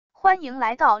欢迎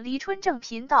来到黎春正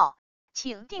频道，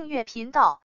请订阅频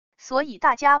道，所以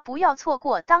大家不要错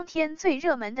过当天最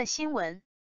热门的新闻。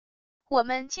我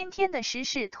们今天的时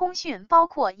事通讯包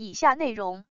括以下内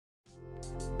容：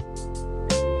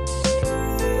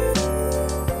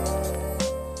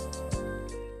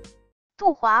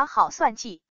杜华好算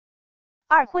计，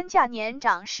二婚嫁年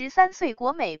长13岁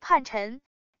国美叛臣，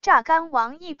榨干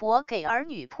王一博给儿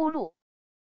女铺路。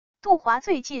杜华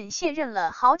最近卸任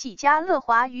了好几家乐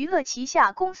华娱乐旗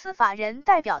下公司法人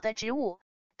代表的职务，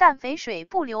但肥水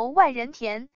不流外人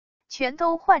田，全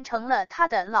都换成了她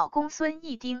的老公孙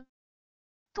一丁。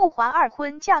杜华二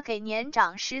婚嫁给年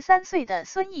长13岁的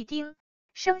孙一丁，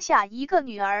生下一个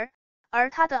女儿，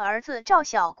而她的儿子赵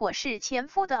小果是前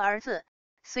夫的儿子，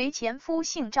随前夫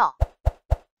姓赵。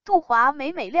杜华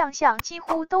每每亮相几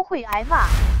乎都会挨骂，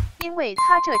因为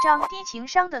她这张低情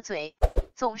商的嘴，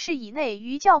总是以内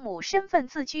娱教母身份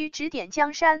自居指点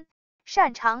江山，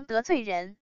擅长得罪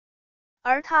人。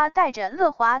而她带着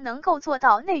乐华能够做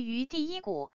到内娱第一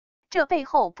股，这背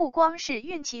后不光是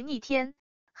运气逆天，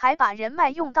还把人脉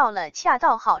用到了恰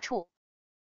到好处。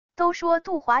都说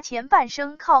杜华前半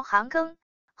生靠韩庚，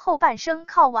后半生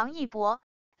靠王一博，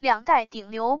两代顶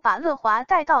流把乐华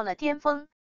带到了巅峰，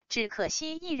只可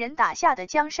惜艺人打下的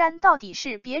江山到底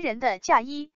是别人的嫁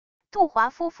衣。杜华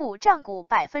夫妇占股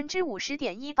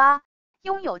 50.18%，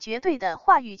 拥有绝对的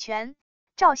话语权。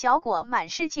赵小果满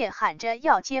世界喊着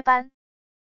要接班。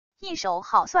一手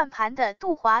好算盘的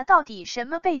杜华到底什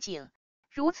么背景？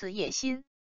如此野心。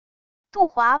杜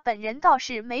华本人倒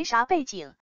是没啥背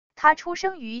景，他出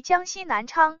生于江西南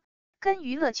昌，跟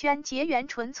娱乐圈结缘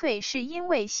纯粹是因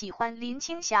为喜欢林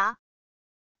青霞。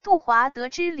杜华得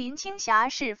知林青霞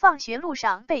是放学路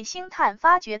上被星探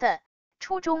发掘的。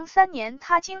初中3年，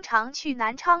他经常去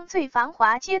南昌最繁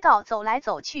华街道走来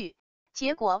走去，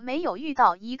结果没有遇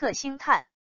到一个星探。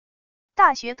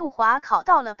大学杜华考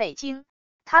到了北京，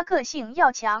他个性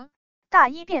要强，大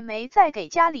一便没再给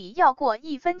家里要过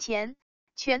1分钱，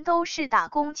全都是打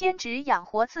工兼职养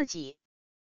活自己。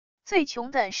最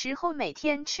穷的时候每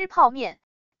天吃泡面，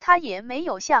他也没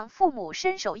有向父母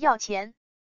伸手要钱。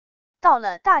到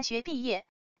了大学毕业，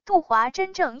杜华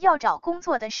真正要找工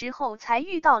作的时候才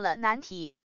遇到了难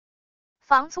题，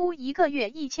房租1个月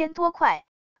1000多块，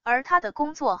而他的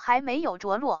工作还没有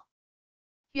着落。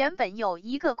原本有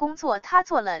一个工作他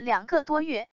做了2个多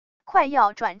月，快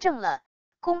要转正了，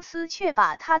公司却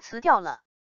把他辞掉了。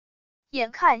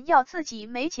眼看要自己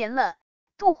没钱了，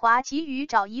杜华急于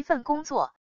找一份工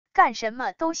作，干什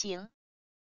么都行。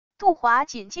杜华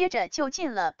紧接着就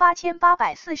进了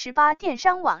8848电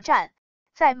商网站，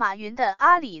在马云的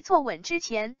阿里坐稳之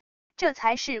前，这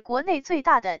才是国内最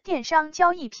大的电商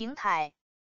交易平台。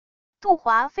杜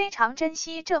华非常珍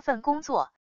惜这份工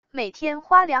作，每天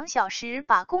花2小时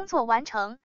把工作完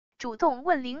成，主动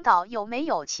问领导有没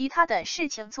有其他的事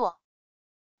情做。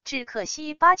只可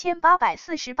惜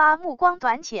8848目光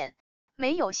短浅，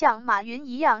没有像马云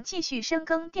一样继续深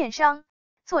耕电商，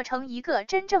做成一个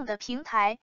真正的平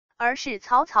台，而是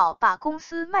草草把公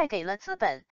司卖给了资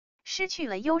本，失去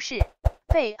了优势，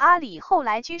被阿里后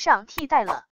来居上替代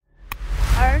了。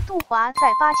而杜华在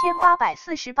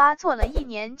8848做了1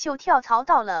年，就跳槽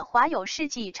到了华有世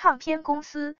纪唱片公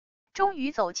司，终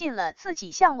于走进了自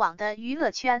己向往的娱乐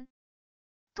圈。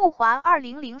杜华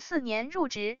2004年入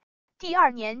职，第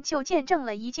2年就见证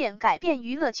了一件改变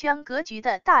娱乐圈格局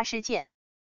的大事件。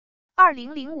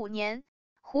2005年，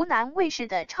湖南卫视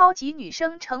的超级女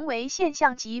声成为现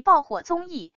象级爆火综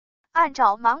艺，按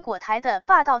照芒果台的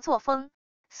霸道作风，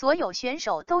所有选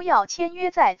手都要签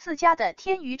约在自家的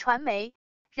天娱传媒，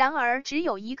然而只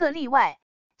有一个例外，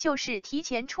就是提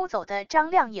前出走的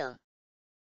张靓颖。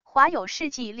华有世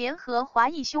纪联合华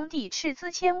谊兄弟斥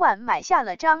资千万买下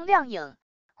了张靓颖，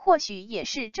或许也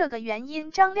是这个原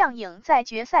因，张靓颖在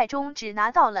决赛中只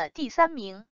拿到了第3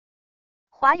名。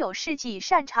华有世纪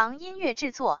擅长音乐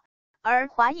制作，而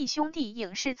华谊兄弟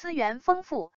影视资源丰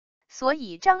富，所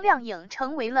以张靓颖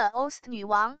成为了 OST 女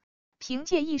王，凭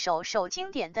借一首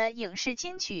经典的影视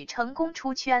金曲成功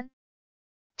出圈。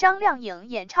张靓颖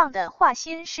演唱的《画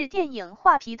心》是电影《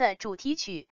画皮》的主题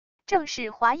曲，正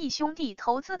是华谊兄弟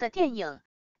投资的电影，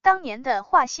当年的《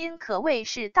画心》可谓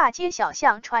是大街小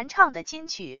巷传唱的金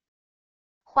曲。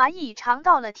华谊尝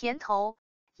到了甜头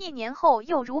，1年后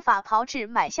又如法炮制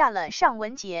买下了尚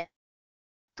雯婕。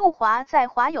杜华在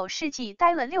华有世纪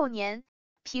待了6年，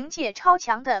凭借超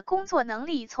强的工作能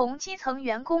力从基层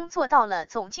员工做到了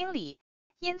总经理，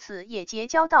因此也结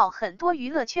交到很多娱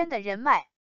乐圈的人脉。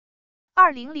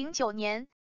2009年，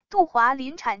杜华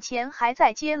临产前还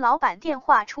在接老板电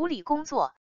话处理工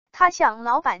作，他向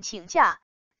老板请假，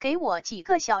给我几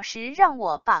个小时让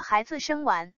我把孩子生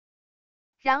完。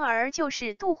然而就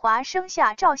是杜华生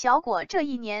下赵小果这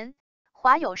一年，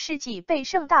华有世纪被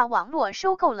盛大网络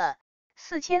收购了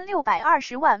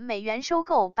，4620万美元收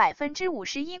购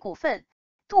51%股份，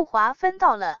杜华分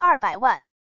到了200万。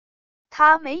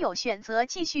他没有选择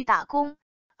继续打工，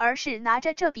而是拿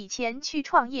着这笔钱去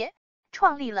创业，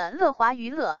创立了乐华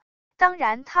娱乐。当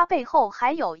然，他背后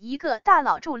还有一个大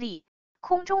佬助力，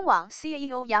空中网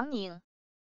CEO 杨宁。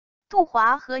杜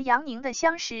华和杨宁的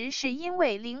相识是因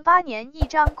为08年一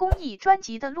张公益专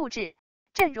辑的录制，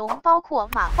阵容包括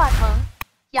马化腾、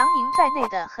杨宁在内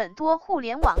的很多互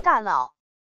联网大佬，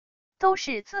都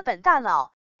是资本大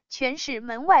佬，全是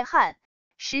门外汉，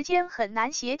时间很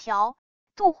难协调。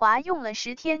杜华用了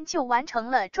10天就完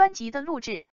成了专辑的录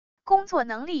制，工作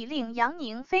能力令杨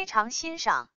宁非常欣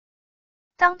赏。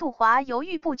当杜华犹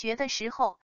豫不决的时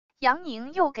候，杨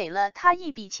宁又给了他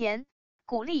一笔钱，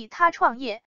鼓励他创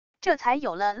业，这才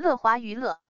有了乐华娱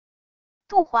乐。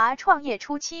杜华创业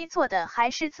初期做的还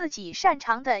是自己擅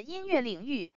长的音乐领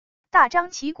域，大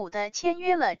张旗鼓的签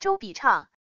约了周笔畅、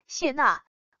谢娜、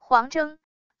黄铮、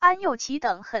安又琪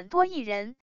等很多艺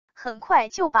人，很快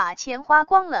就把钱花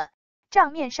光了，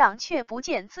账面上却不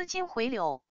见资金回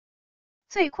流。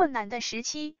最困难的时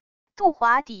期，杜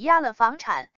华抵押了房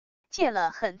产，借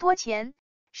了很多钱，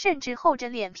甚至厚着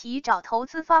脸皮找投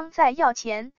资方再要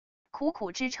钱，苦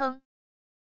苦支撑。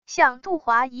像杜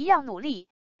华一样努力、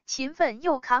勤奋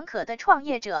又坎坷的创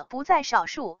业者不在少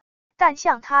数，但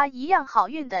像他一样好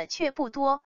运的却不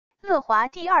多。乐华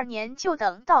第2年就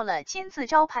等到了金字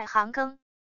招牌韩庚。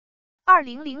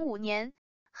2005年，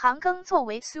韩庚作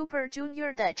为 Super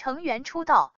Junior 的成员出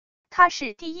道，他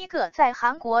是第一个在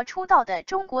韩国出道的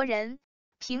中国人，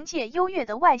凭借优越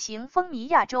的外形风靡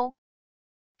亚洲。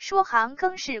说韩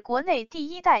庚是国内第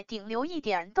1代顶流一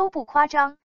点都不夸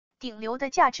张，顶流的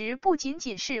价值不仅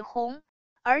仅是红，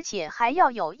而且还要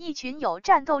有一群有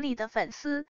战斗力的粉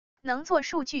丝，能做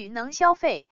数据，能消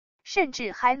费，甚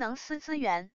至还能撕资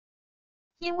源。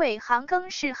因为韩庚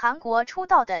是韩国出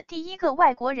道的第一个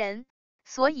外国人，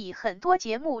所以很多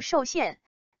节目受限，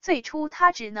最初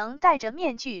他只能戴着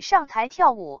面具上台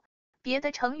跳舞，别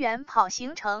的成员跑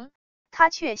行程，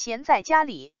他却闲在家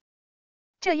里。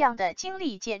这样的经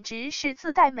历简直是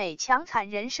自带美强惨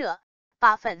人设，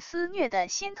把粉丝虐得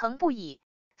心疼不已，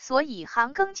所以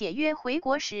韩庚解约回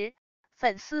国时，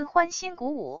粉丝欢欣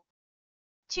鼓舞。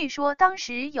据说当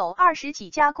时有20几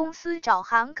家公司找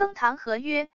韩庚谈合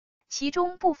约，其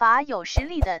中不乏有实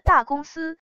力的大公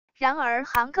司，然而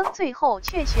韩庚最后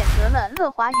却选择了乐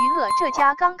华娱乐这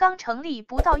家刚刚成立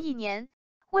不到1年，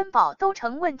温饱都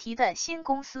成问题的新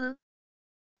公司。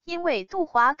因为杜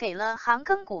华给了韩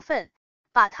庚股份，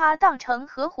把他当成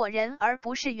合伙人而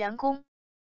不是员工。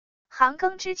韩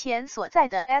庚之前所在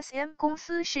的 SM 公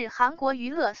司是韩国娱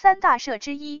乐3大社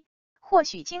之一，或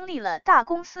许经历了大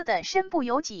公司的身不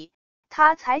由己，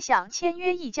他才想签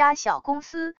约一家小公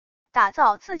司，打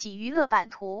造自己娱乐版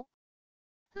图。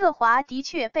乐华的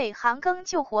确被韩庚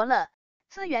救活了，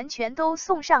资源全都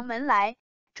送上门来，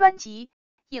专辑、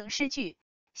影视剧、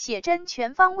写真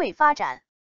全方位发展。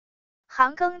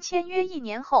韩庚签约1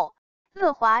年后，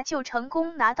乐华就成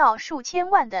功拿到数千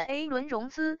万的 A 轮融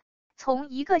资，从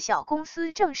一个小公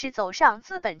司正式走上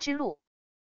资本之路。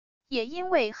也因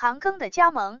为韩庚的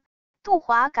加盟，杜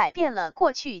华改变了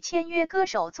过去签约歌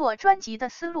手做专辑的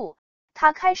思路，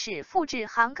他开始复制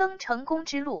韩庚成功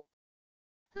之路。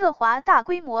乐华大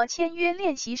规模签约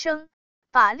练习生，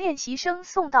把练习生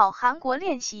送到韩国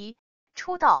练习、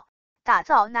出道，打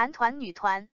造男团女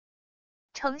团。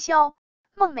程潇、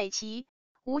孟美岐、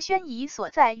吴宣仪所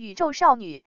在宇宙少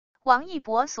女，王一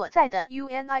博所在的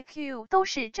UNIQ 都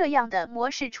是这样的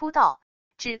模式出道，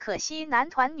只可惜男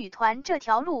团女团这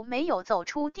条路没有走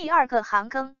出第2个韩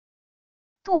庚。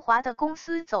杜华的公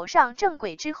司走上正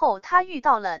轨之后，他遇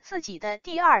到了自己的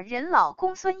第2任老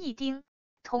公孙艺丁，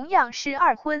同样是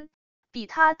2婚，比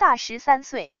他大13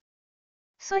岁。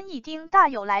孙艺丁大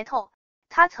有来头，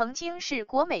他曾经是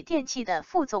国美电器的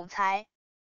副总裁。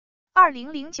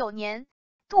2009年，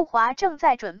杜华正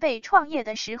在准备创业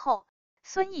的时候，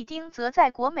孙艺丁则在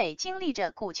国美经历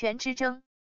着股权之争。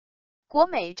国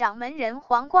美掌门人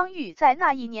黄光裕在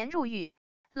那一年入狱，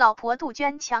老婆杜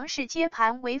鹃强势接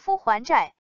盘为夫还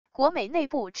债，国美内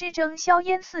部之争硝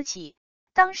烟四起。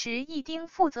当时艺丁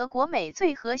负责国美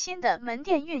最核心的门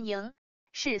店运营，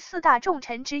是4大重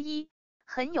臣之一，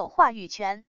很有话语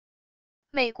权。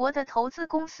美国的投资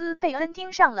公司贝恩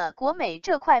盯上了国美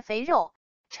这块肥肉，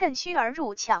趁虚而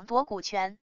入抢夺股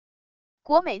权。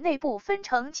国美内部分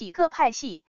成几个派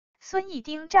系，孙艺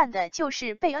丁站的就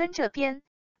是贝恩这边，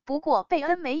不过贝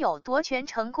恩没有夺权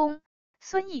成功，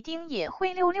孙艺丁也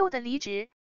灰溜溜的离职，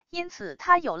因此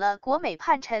他有了国美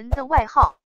叛臣的外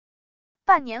号。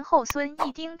半年后，孙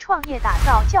一丁创业打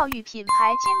造教育品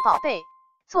牌金宝贝，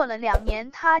做了2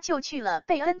年，他就去了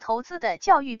贝恩投资的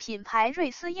教育品牌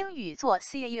瑞思英语做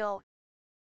CEO。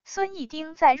孙一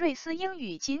丁在瑞思英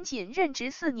语仅仅任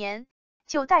职4年，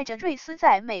就带着瑞思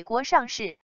在美国上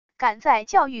市，赶在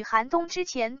教育寒冬之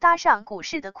前搭上股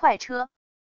市的快车。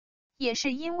也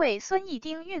是因为孙一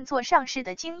丁运作上市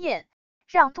的经验，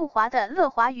让杜华的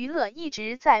乐华娱乐一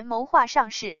直在谋划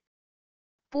上市。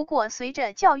不过随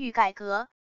着教育改革，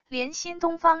连新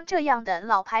东方这样的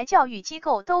老牌教育机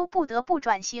构都不得不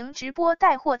转型直播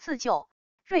带货自救，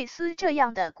瑞思这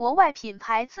样的国外品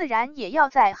牌自然也要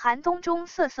在寒冬中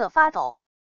瑟瑟发抖。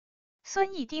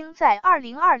孙一丁在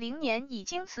2020年已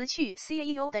经辞去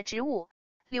CEO 的职务，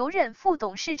留任副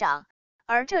董事长，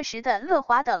而这时的乐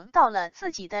华等到了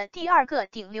自己的第2个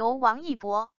顶流王一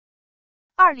博。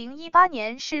2018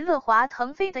年是乐华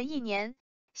腾飞的一年，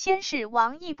先是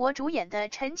王一博主演的《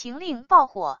陈情令》爆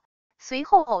火，随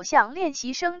后偶像练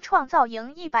习生创造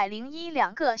营101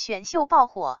两个选秀爆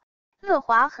火，乐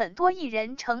华很多艺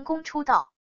人成功出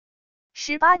道。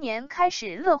18年开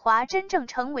始，乐华真正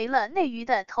成为了内娱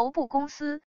的头部公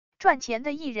司，赚钱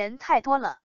的艺人太多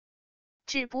了。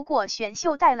只不过选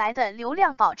秀带来的流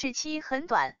量保质期很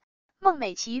短，孟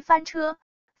美岐翻车，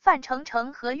范丞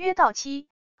丞合约到期，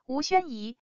吴宣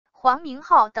仪、黄明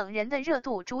昊等人的热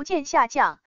度逐渐下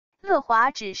降，乐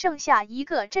华只剩下一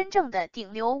个真正的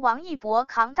顶流王一博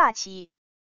扛大旗。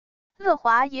乐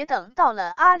华也等到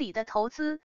了阿里的投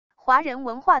资，华人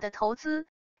文化的投资，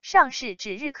上市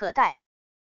指日可待。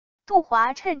杜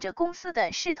华趁着公司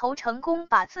的势头成功，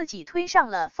把自己推上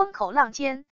了风口浪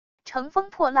尖。乘风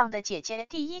破浪的姐姐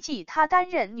第1季，她担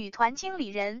任女团经理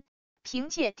人，凭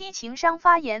借低情商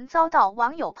发言遭到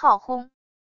网友炮轰。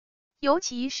尤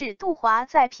其是杜华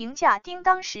在评价叮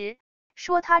当时，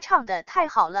说她唱得太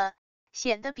好了，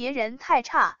显得别人太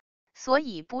差，所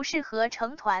以不适合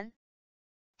成团。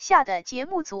下的节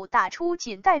目组打出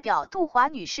仅代表杜华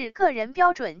女士个人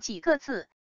标准几个字，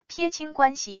撇清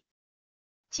关系。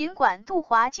尽管杜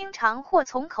华经常祸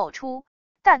从口出，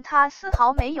但她丝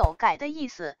毫没有改的意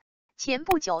思。前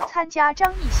不久参加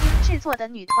张艺兴制作的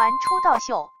女团出道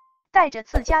秀，带着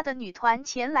自家的女团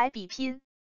前来比拼。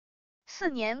4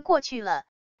年过去了，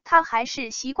她还是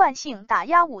习惯性打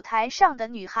压舞台上的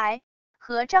女孩，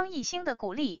和张艺兴的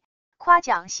鼓励、夸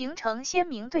奖形成鲜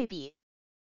明对比。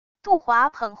杜华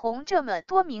捧红这么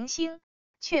多明星，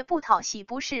却不讨喜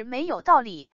不是没有道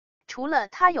理。除了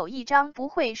她有一张不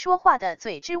会说话的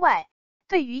嘴之外，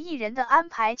对于艺人的安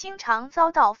排经常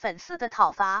遭到粉丝的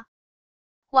讨伐。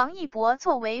王一博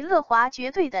作为乐华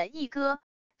绝对的一哥，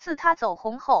自他走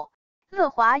红后，乐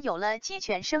华有了鸡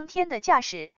犬升天的架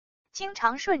势，经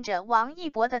常顺着王一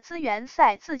博的资源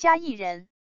塞自家艺人。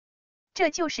这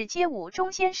就是街舞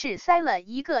中先是塞了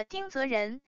一个丁泽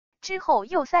仁，之后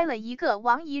又塞了一个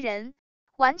王怡人，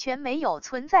完全没有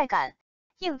存在感，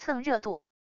硬蹭热度。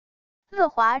乐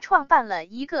华创办了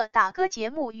一个打歌节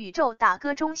目宇宙打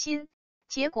歌中心，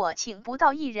结果请不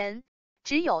到艺人，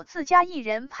只有自家艺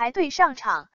人排队上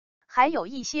场，还有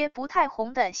一些不太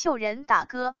红的秀人打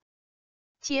歌。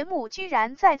节目居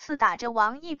然再次打着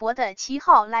王一博的旗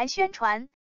号来宣传，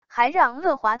还让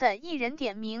乐华的艺人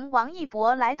点名王一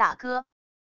博来打歌。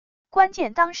关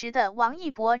键当时的王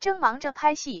一博正忙着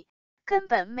拍戏，根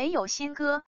本没有新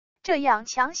歌，这样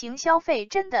强行消费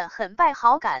真的很败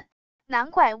好感，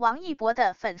难怪王一博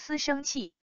的粉丝生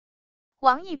气。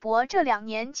王一博这2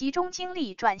年集中精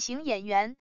力转型演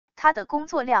员，他的工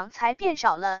作量才变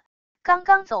少了。刚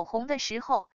刚走红的时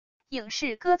候，影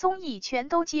视歌综艺全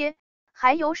都接，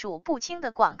还有数不清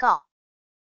的广告。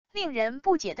令人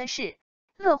不解的是，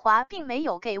乐华并没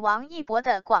有给王一博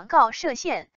的广告设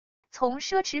限，从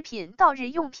奢侈品到日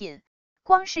用品，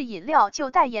光是饮料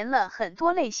就代言了很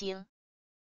多类型。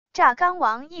榨干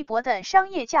王一博的商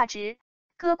业价值，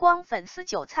割光粉丝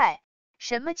韭菜，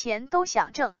什么钱都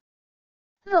想挣。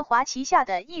乐华旗下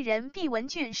的艺人毕雯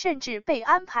珺甚至被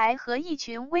安排和一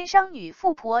群微商女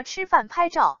富婆吃饭拍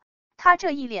照，他这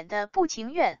一脸的不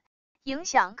情愿，影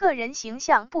响个人形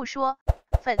象不说，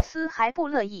粉丝还不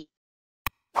乐意。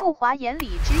杜华眼里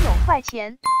只有快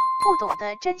钱，不懂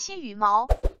得珍惜羽毛，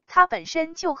他本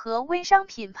身就和微商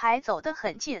品牌走得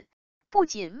很近，不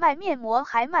仅卖面膜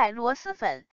还卖螺蛳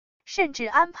粉，甚至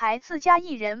安排自家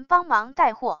艺人帮忙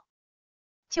带货。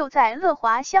就在乐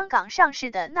华香港上市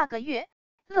的那个月，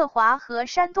乐华和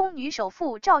山东女首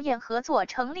富赵燕合作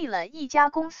成立了一家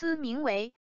公司，名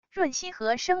为润西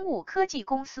河生物科技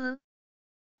公司。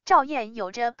赵燕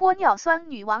有着玻尿酸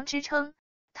女王之称，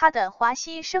她的华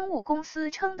西生物公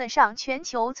司称得上全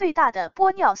球最大的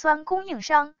玻尿酸供应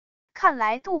商，看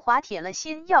来杜华铁了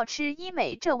心要吃医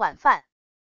美这碗饭。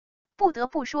不得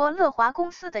不说，乐华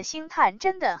公司的星探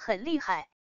真的很厉害，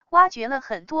挖掘了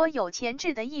很多有潜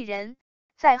质的艺人。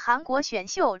在韩国选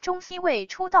秀中 C 位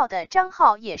出道的张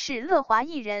浩也是乐华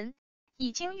艺人，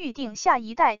已经预定下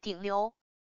一代顶流。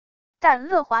但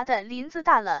乐华的林子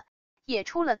大了，也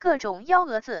出了各种幺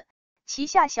蛾子，旗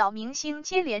下小明星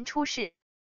接连出事。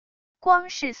光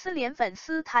是私联粉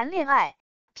丝谈恋爱、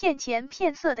骗钱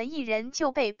骗色的艺人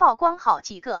就被曝光好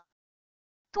几个。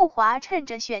杜华趁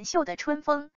着选秀的春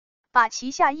风，把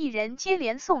旗下艺人接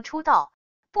连送出道，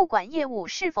不管业务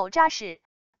是否扎实，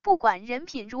不管人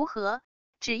品如何，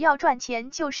只要赚钱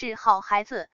就是好孩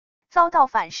子，遭到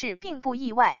反噬并不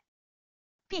意外。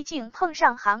毕竟碰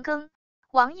上韩庚、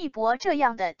王一博这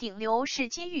样的顶流是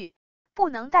机遇，不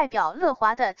能代表乐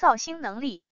华的造星能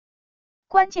力。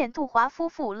关键杜华夫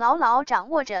妇牢牢掌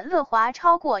握着乐华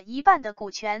超过一半的股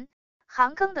权，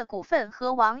韩庚的股份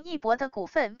和王一博的股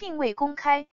份并未公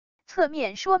开，侧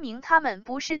面说明他们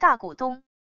不是大股东。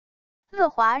乐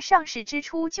华上市之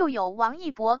初就有王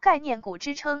一博概念股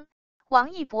之称，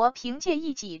王一博凭借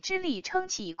一己之力撑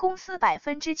起公司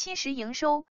70%营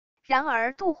收，然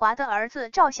而杜华的儿子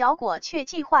赵小果却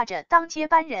计划着当接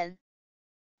班人。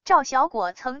赵小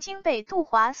果曾经被杜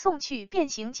华送去变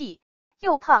形记，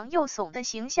又胖又怂的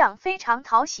形象非常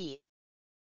讨喜。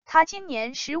他今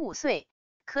年15岁，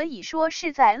可以说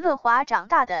是在乐华长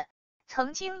大的，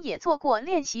曾经也做过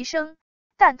练习生，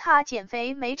但他减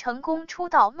肥没成功，出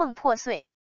道梦破碎。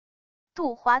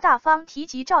杜华大方提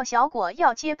及赵小果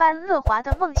要接班乐华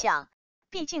的梦想，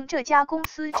毕竟这家公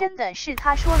司真的是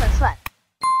他说了算。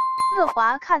乐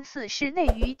华看似是内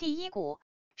娱第一股，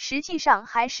实际上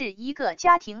还是一个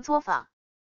家庭作坊。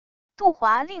杜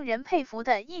华令人佩服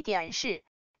的一点是，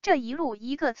这一路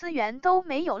一个资源都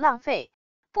没有浪费，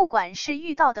不管是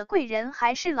遇到的贵人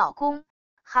还是老公，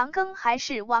韩庚还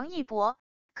是王一博，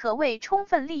可谓充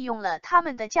分利用了他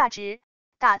们的价值，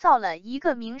打造了一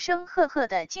个名声赫赫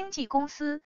的经纪公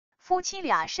司，夫妻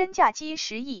俩身价几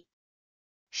10亿。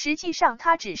实际上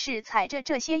他只是踩着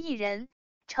这些艺人，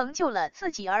成就了自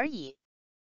己而已。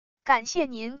感谢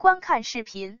您观看视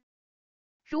频。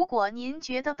如果您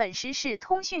觉得本时事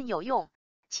通讯有用，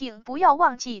请不要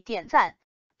忘记点赞、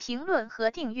评论和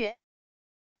订阅。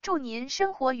祝您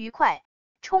生活愉快，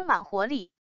充满活力。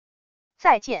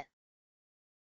再见。